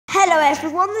Hello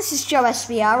everyone, this is Joe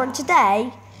SVR and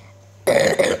today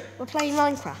we're playing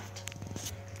Minecraft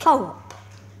co-op.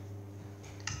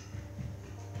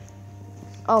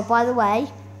 Oh, by the way,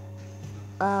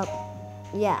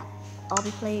 yeah, I'll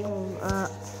be playing on,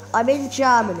 I'm in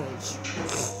Germany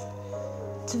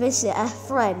to visit a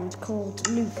friend called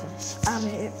Lucas and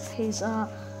his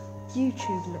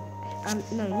YouTube,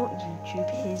 no, not YouTube,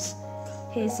 his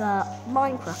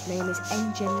Minecraft name is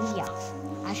Engineer,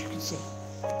 as you can see.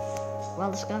 Well,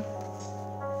 let's go.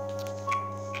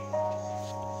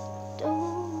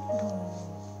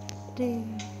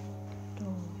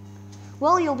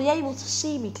 Well, you'll be able to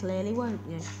see me clearly, won't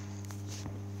you?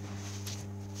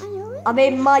 I'm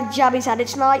in my jammies and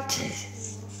it's night.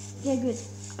 Yeah, good.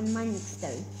 And mine is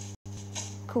stone.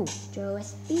 Cool. Joe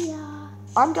SVR.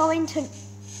 I'm going to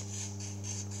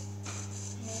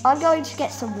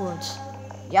get some wood.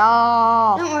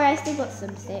 Yeah. Don't worry, I still got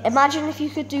some sticks. Imagine if you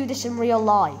could do this in real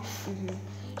life.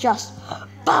 Just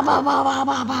bam, bam, bam, bam,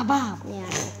 bam, bam, bam. Yeah,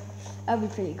 that'd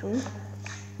be pretty cool.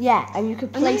 Yeah, and you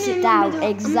could place it down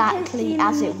exactly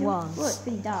as it was. Well, it's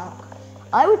pretty dark.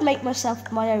 I would make myself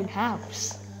my own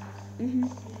house.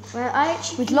 Well, I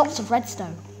actually with lots of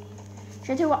redstone.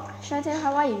 Should I tell you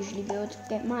how I usually build to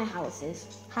get my houses?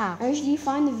 How? I usually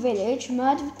find the village,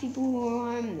 murder the people who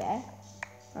are there.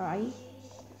 Right.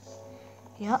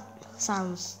 Yep,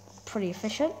 sounds pretty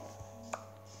efficient.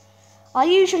 I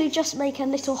usually just make a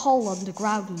little hole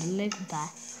underground and live there.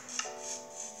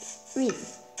 Really?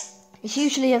 It's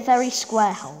usually a very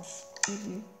square hole,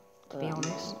 to be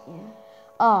honest. Yeah.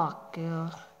 Oh,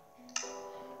 God.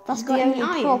 That's the only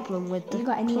problem with the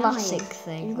classic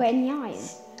thing. You got any iron,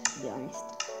 to be honest?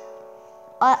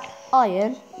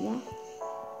 Iron? Yeah.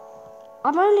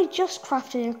 I'm only just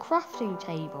crafting a crafting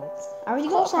table. I already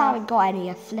of course I haven't got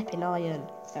any flipping iron.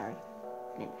 Sorry.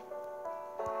 Never.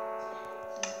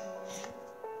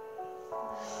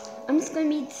 I'm just going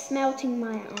to be smelting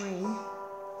my iron.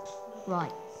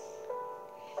 Right.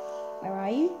 Where are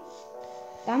you?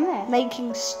 Down there.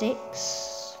 Making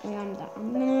sticks. Oh, yeah,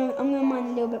 I'm gonna mine a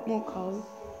little bit more coal.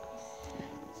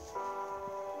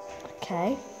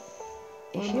 Okay.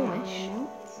 If you wish.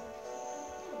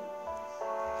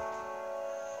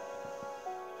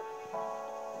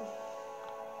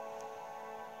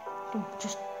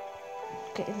 Just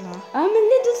get in there. I'm a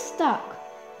little stuck.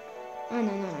 Oh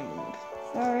no.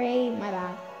 Sorry, my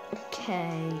bad.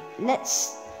 Okay,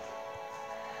 let's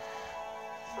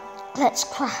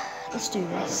do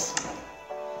this.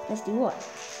 Let's do what?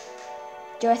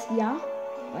 Joe SVR?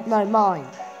 No, mine.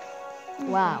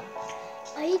 Wow.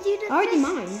 Are you doing the already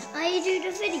mine? Are you doing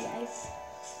the video?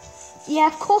 Yeah,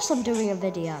 of course I'm doing a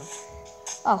video.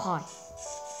 Oh, hi.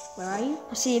 Where are you?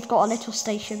 I see you've got a little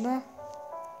station there.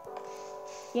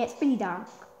 Yeah, it's pretty dark.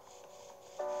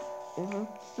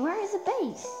 Where is the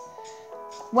base?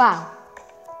 Wow.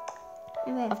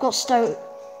 I've got stone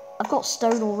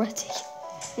already.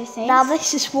 Now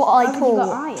this is what I call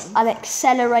an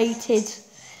accelerated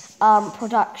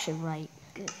production rate.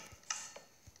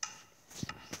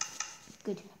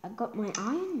 Good. I've got my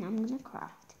iron. Now I'm gonna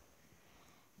craft.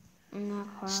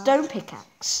 Stone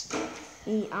pickaxe.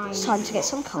 It's time to get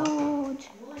some coal. Sword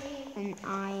and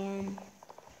iron.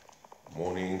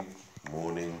 Morning.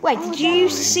 Wait, did you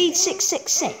use seed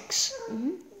 666?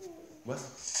 What?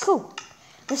 Cool.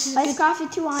 This is I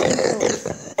crafted 2 iron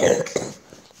swords.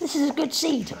 This is a good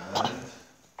seed.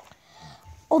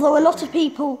 Although a lot of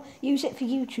people use it for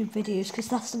YouTube videos because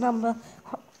that's the number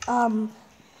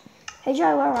Hey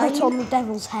Joe, where are you? put on the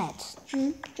devil's head.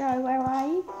 Joe, where are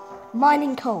you?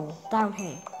 Mining coal down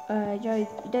here. Joe, you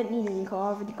don't need any coal.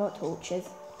 I've already got torches.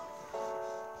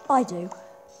 I do.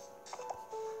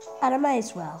 And I may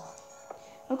as well.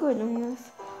 Oh good, I'm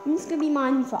just gonna be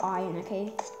mining for iron,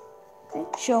 okay?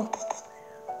 Sure.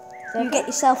 So you get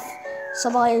yourself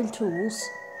some iron tools,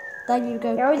 then you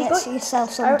go get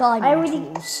yourself some diamond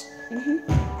tools.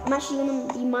 I'm actually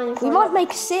gonna be mining for. We might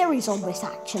make a series on this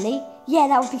actually. Yeah,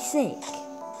 that would be sick.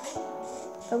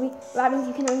 That means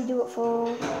you can only do it for,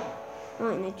 I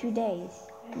don't know, 2 days.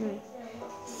 No.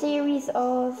 Series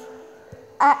of.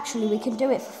 Actually, we can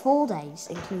do it for 4 days,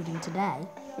 including today.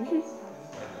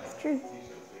 It's true.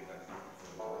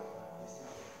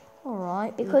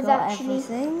 Alright, because actually,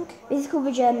 everything. This is called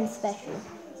the German special,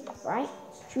 right?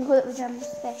 Should we call it the German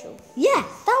special? Yeah,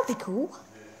 that would be cool.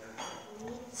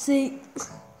 See,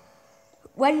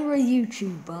 when you're a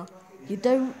YouTuber, you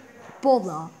don't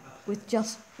bother with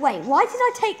just... Wait, why did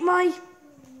I take my...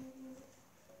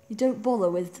 You don't bother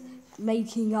with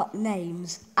making up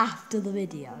names after the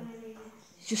video.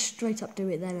 You just straight up do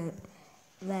it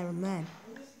there and then.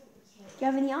 Do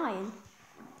you have any iron?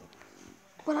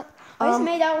 Well, I just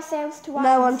made ourselves to iron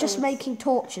No, I'm just swords. making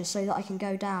torches so that I can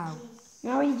go down.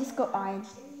 Now we just got iron.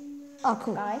 Oh,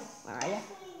 cool. Guys, where are you?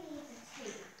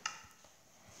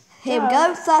 Here we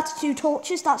go, 32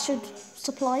 torches, that should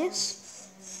supply us.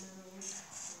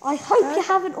 I hope you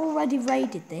haven't already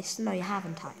raided this. No, you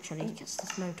haven't actually, because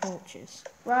there's no torches.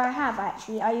 Well, I have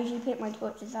actually. I usually pick my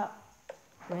torches up.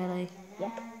 Really?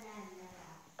 Yeah.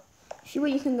 See where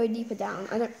you can go deeper down.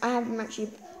 I haven't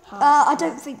actually. I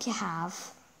don't think you have.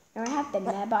 No, I have been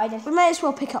there, but I just. We may as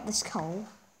well pick up this coal.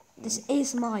 This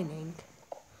is mining.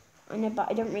 I know, but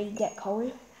I don't really get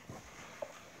coal.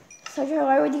 So Joe,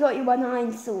 I already got you one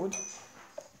iron sword.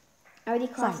 I already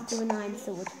crafted you an iron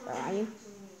sword. Where are you?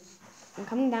 I'm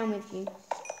coming down with you.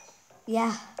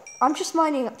 Yeah, I'm just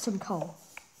mining up some coal.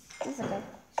 That's okay.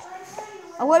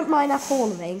 I won't mine up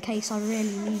all of it in case I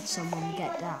really need someone to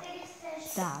get down.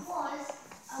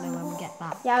 No, when we get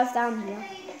back. Yeah, I was down here.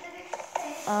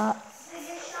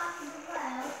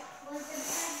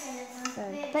 So,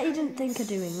 Bet you didn't think of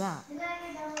doing that.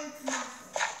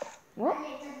 what?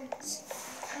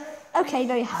 Okay,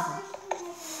 no you haven't.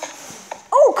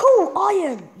 Oh, cool,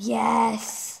 iron!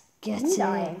 Yes, get Need it.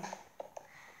 iron.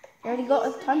 You already got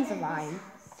us tons of iron.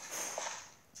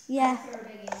 Yeah.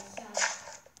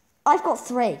 I've got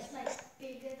 3.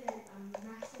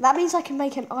 That means I can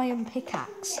make an iron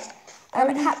pickaxe.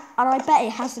 And I bet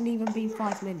it hasn't even been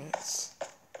 5 minutes.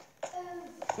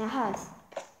 It has.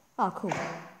 Oh, cool.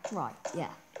 Right, yeah.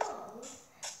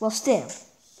 Well, still.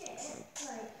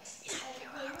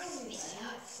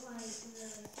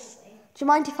 Do you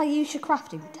mind if I use your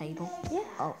crafting table? Yeah.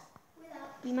 Oh,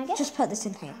 You might get. just put this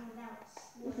in here.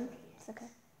 It's okay.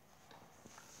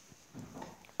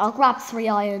 I'll grab 3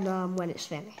 iron when it's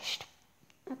finished.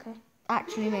 Okay.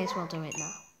 Actually, may as well do it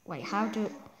now. Wait,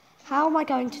 how am I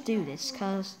going to do this?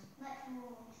 Because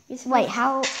wait,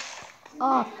 how?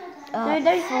 Oh, No,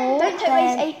 don't 4, waste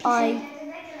then 8 I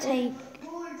take.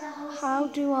 How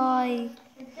do I?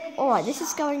 All right, this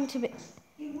is going to be.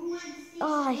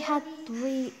 Oh, I had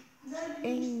 3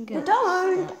 ingots.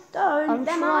 Don't. I'm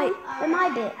They're trying. mine. They're my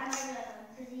bits.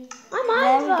 I There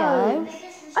mined we go. those.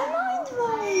 I mined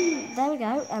those. There we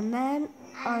go, and then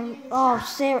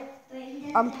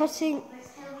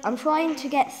I'm trying to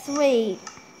get 3,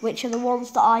 which are the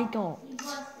ones that I got.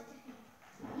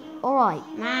 All right,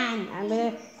 Man, I'm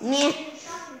gonna. Meh.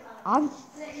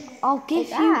 I'll give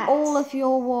Take you that. all of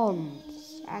your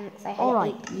ones. And say, All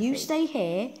right, 8 you pieces. stay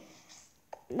here.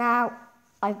 Now,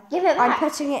 Give it I'm back.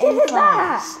 putting it Give in it place.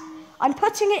 back. I'm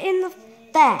putting it in the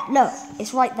there. Look,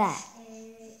 it's right there.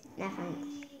 No,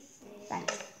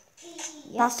 thanks.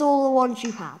 That's all the ones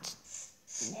you had.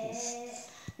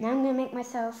 Now I'm gonna make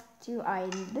myself 2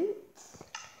 iron boots.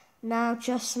 Now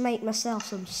just make myself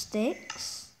some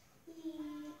sticks.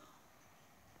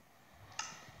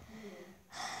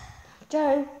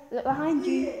 Joe, look behind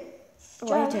you.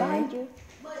 What are you Joe, doing? behind you.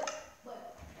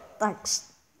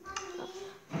 Thanks.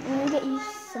 I'm gonna get you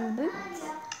some boots.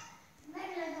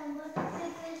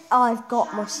 I've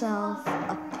got myself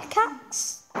a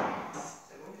pickaxe.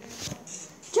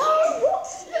 Joe,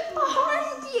 what's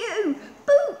behind you?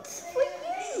 Boots for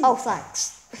you. Oh,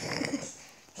 thanks.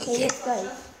 Okay, let's go.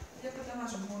 Jaka tämä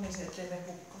sun huoneeseen, ettei mene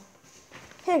hukkaan.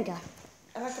 Here we go.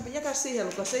 Äläkä jakaa siihen,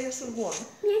 Lukas, se ei ole sun huone.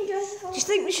 Me and Joseph Do you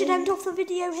think we should end off the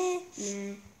video here?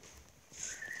 No.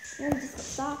 No, we just got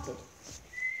started.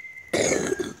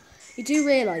 You do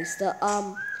realise that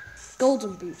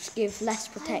golden boots give less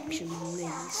protection than these.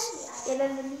 Yeah,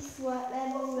 they're the least worst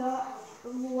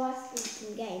boots in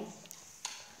the game.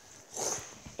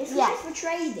 It's nice for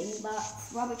trading, but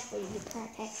it's rubbish for your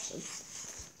protection.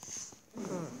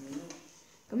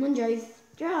 Come on, Joe.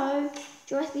 Joe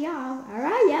SBR, where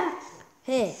are ya?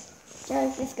 Here.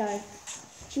 Joe, let's go.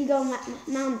 Should we go on that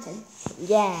mountain?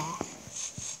 Yeah.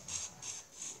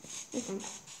 Okay.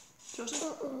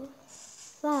 Joseph,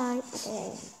 Thanks.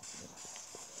 Okay.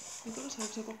 mitä sä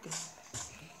haluat kokeilla?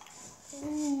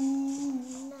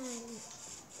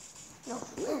 No.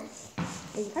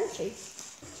 In the country.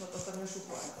 Sä oot ottanut myös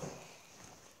suklaa.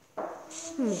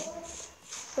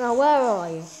 Now, where are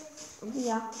you? I'm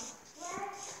here.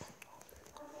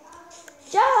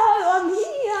 Joe, I'm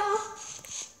here.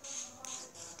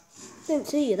 Didn't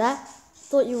see you there.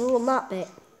 Thought you were on that bit.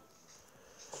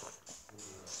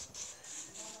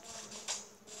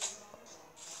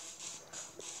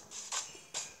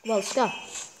 Well, let's go.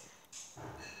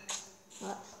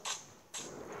 What?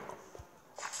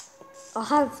 I'll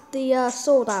have the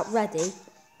sword out ready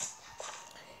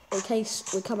in case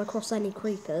we come across any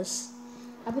creepers.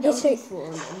 I put it on It's a- peaceful,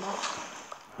 remember?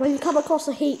 When you come across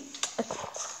a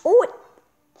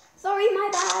Sorry, my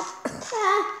bad.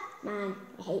 Man,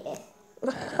 I hate it.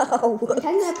 Oh. I'm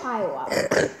going to pile up.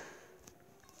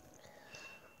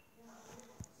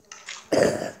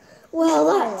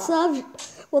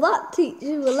 Well, that teaches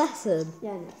you a lesson.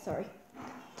 Yeah, no, sorry.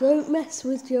 Don't mess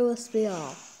with your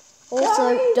SBR. Also,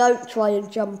 Sorry. don't try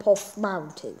and jump off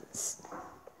mountains.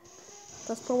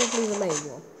 That's probably the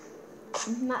main one.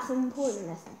 That's an important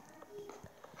lesson.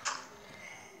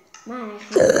 Man, I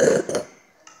hate it.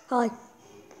 Hi.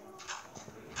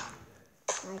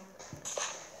 Like,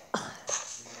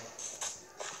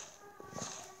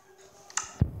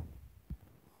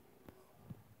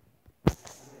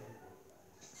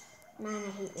 man,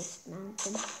 I hate this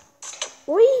mountain.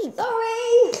 Wait.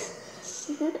 Sorry!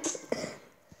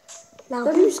 Now,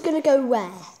 who's going to go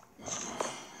where?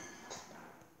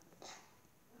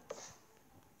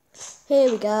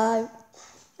 Here we go.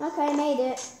 Okay, I made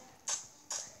it.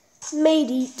 Made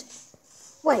it.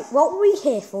 Wait, what were we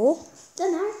here for?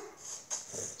 Don't know.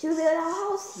 Should we build our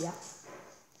house here?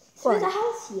 Should we build a Right.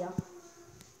 house here?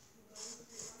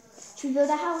 Should we build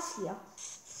a house here?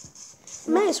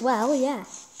 May as well, yeah.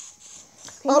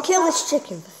 I'll kill this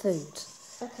chicken for food.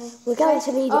 Okay. We're going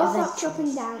to need it I'll stop eventually.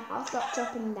 chopping down. I'll stop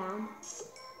chopping down.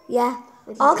 Yeah.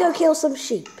 I'll go kill some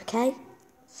sheep, okay?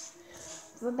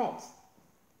 For beds.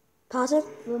 Pardon?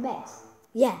 For beds.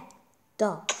 Yeah.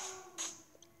 Duh.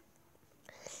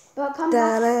 But come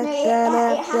back. No,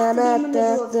 it has to be in the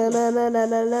middle of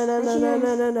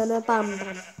here. Bam,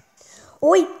 bam.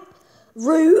 Oi!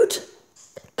 Rude!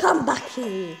 Come back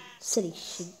here, silly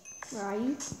sheep. Where are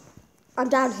you? I'm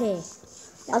down here.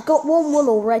 I've got one wool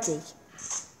already.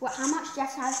 What? How much?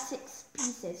 Just have 6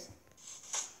 pieces.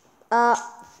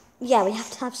 Yeah, we have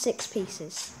to have 6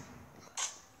 pieces.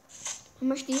 How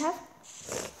much do you have?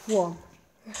 1.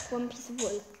 1 piece of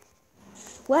wool.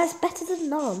 Well, it's better than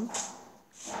none.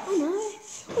 I know.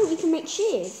 Oh, you can make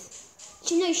shears.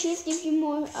 Do you know shears give you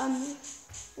more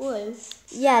wool?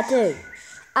 Yeah, I do.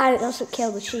 And it doesn't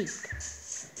kill the sheep.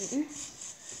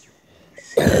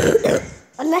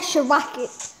 Unless you whack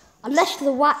it. Unless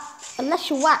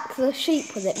you whack the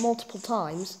sheep with it multiple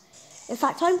times. In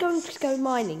fact, I'm going to go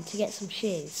mining to get some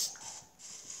shears.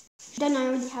 Then I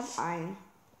already have iron.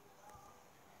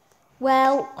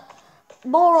 Well,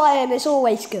 more iron is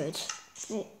always good.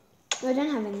 Wait, no, I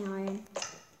don't have any iron.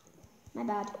 My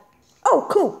bad. Oh,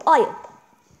 cool, iron.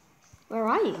 Where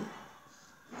are you?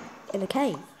 In a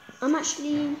cave. I'm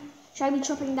actually. Should I be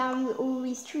chopping down all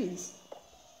these trees?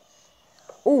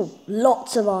 Oh,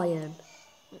 lots of iron.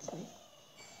 That's me.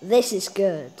 This is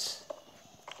good.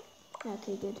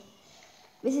 Okay, good.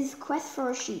 This is quest for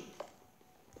a sheep.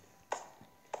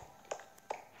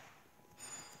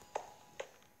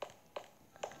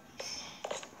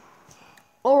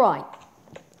 Alright.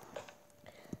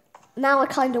 Now I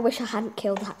kind of wish I hadn't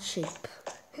killed that sheep.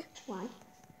 Why?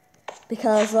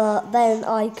 Because then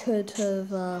I could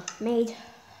have, Made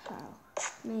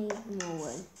more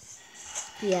wool.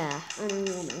 yeah. And we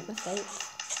will make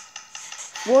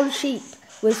mistakes. One sheep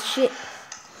with shit.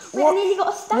 Wait, I nearly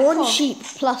got a stack One of. sheep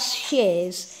plus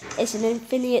shears is an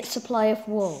infinite supply of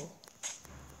wool.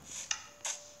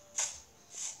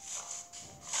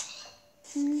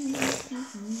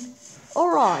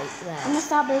 Alright I'm then. gonna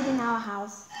start building our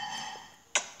house.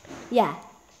 Yeah.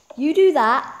 You do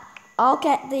that. I'll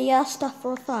get the stuff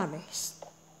for a furnace.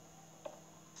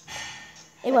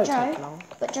 It won't take long.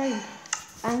 But Joe,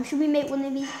 should we make one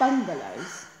of these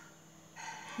bungalows?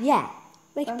 Yeah.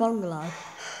 Make a bungalow.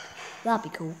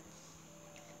 That'd be cool.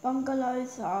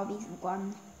 Bungalows are these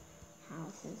one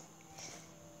houses.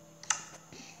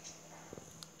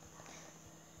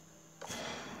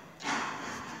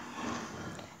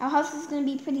 Our house is going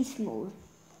to be pretty small,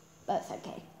 but it's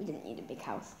okay. We didn't need a big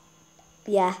house.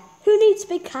 Yeah. Who needs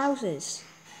big houses?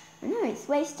 I know, it's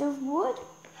waste of wood.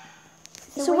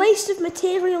 It's a waste of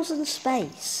materials and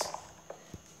space.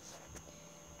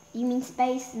 You mean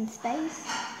space and space?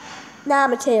 Nah,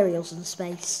 materials and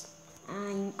space.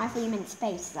 I thought you meant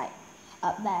space, like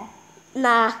up there.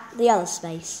 Nah, the other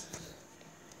space.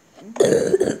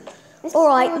 Let's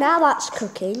Alright, build- now that's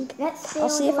cooking. Let's I'll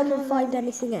see if I can build find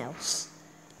anything else.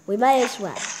 We may as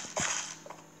well.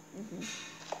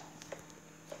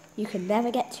 You can never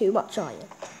get too much iron.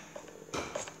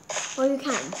 Well, you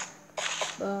can,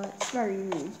 but it's very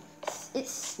rude.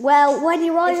 It's Well, when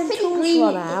your iron pretty tools green,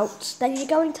 run it's- out, then you're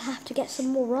going to have to get some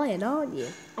more iron, aren't you?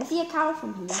 I see a cow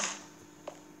from here.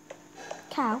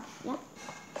 Cow? Yeah.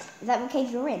 Is that the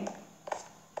cave you're in?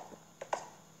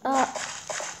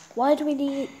 Why do we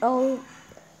need... Oh,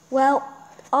 well,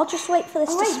 I'll just wait for this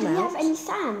Oh to wait, do we smelt. have any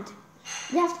sand?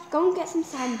 We have to go and get some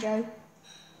sand, Joe.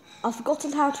 I've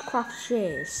forgotten how to craft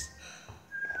shears.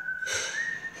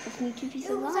 Just need 2 pieces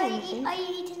of iron, I think. Are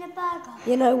you eating a burger?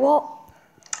 You know what?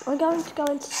 I'm going to go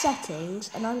into settings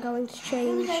and I'm going to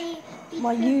change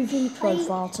my UV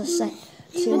profile to set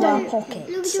to pocket.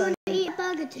 Look, do you want to eat a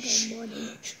burger today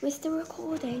morning? We're still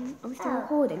recording. I'm still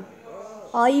recording.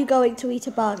 Are you going to eat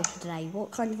a burger today? What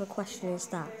kind of a question is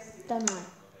that? Don't know.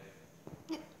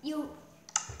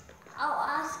 I'll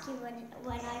ask you when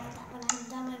I'm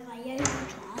done with my yoga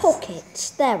class.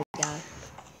 Pockets. There we go.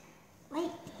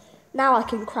 Wait. Now I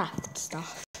can craft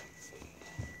stuff.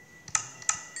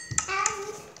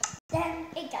 And then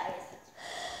it goes.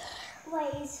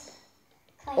 Ways.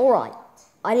 All right.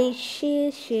 I need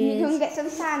shears. You can get some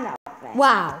sand out there.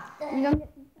 Wow. You can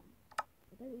get some sand.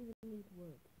 I don't even need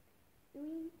wood. Do we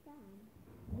need sand?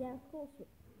 Yeah, of course.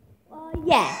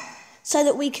 Yeah. So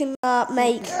that we can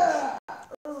make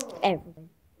everything.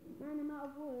 Man, I'm out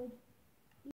of wood.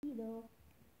 Either.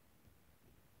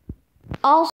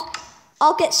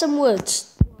 I'll get some wood.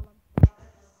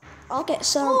 I'll get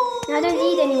some. No, I don't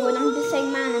need any wood. I'm just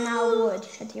saying, man, I'm out of wood.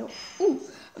 Shut up. Ooh,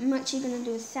 I'm actually going to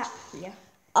do a sap here.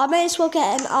 I may as well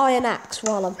get an iron axe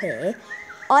while I'm here.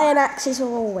 Iron axes are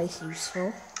always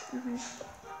useful. I'm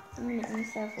going to get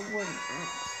myself a wooden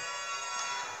axe.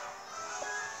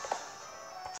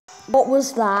 What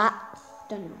was that?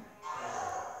 Don't know.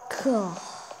 God.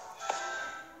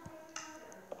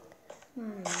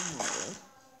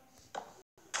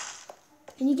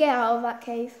 Can you get out of that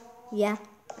cave? Yeah.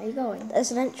 Where are you going?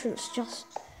 There's an entrance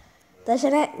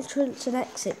and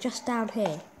exit just down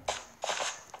here.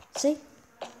 See?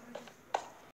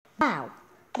 Wow.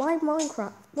 My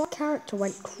character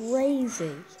went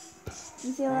crazy.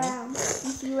 You see where I am? You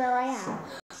see where I am?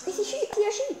 There's a sheep. See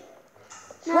a sheep?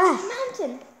 No, Where? it's a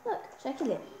mountain. Look, should I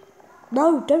kill it?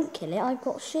 No, don't kill it. I've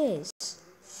got shears.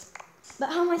 But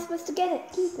how am I supposed to get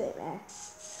it? Keep it there.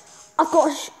 I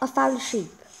found a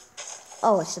sheep.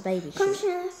 Oh, it's a baby Come,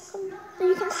 sheep. come. No,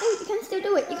 you can still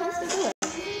do it. You can still do it.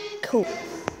 Cool.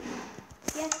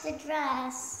 You have to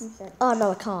dress. Oh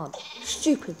no, I can't.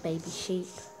 Stupid baby sheep.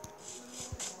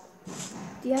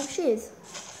 Do you have shears?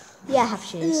 Yeah, I have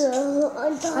shears.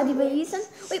 How do you use them?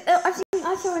 Wait, I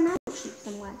saw an adult sheep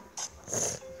somewhere.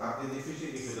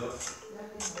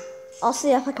 I'll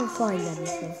see if I can find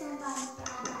anything.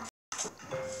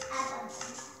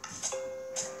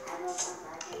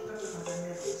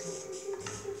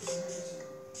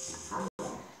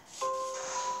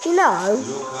 You know,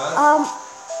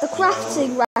 the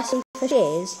crafting recipe for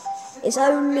shears is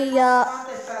only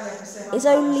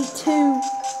 2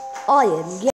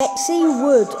 iron. Yet see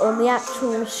wood on the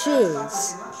actual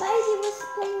shears. Baby was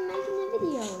making a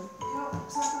video.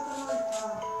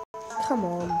 Come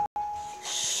on,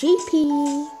 sheepy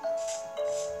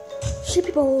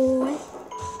boy.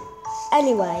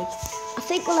 Anyway, I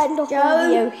think we'll end off the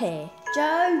video here.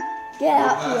 Joe, get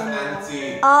up here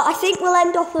now. I think we'll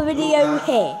end off the video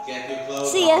here.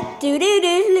 See ya. Do do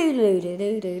do do do do do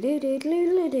do do do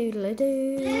do do do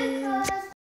do.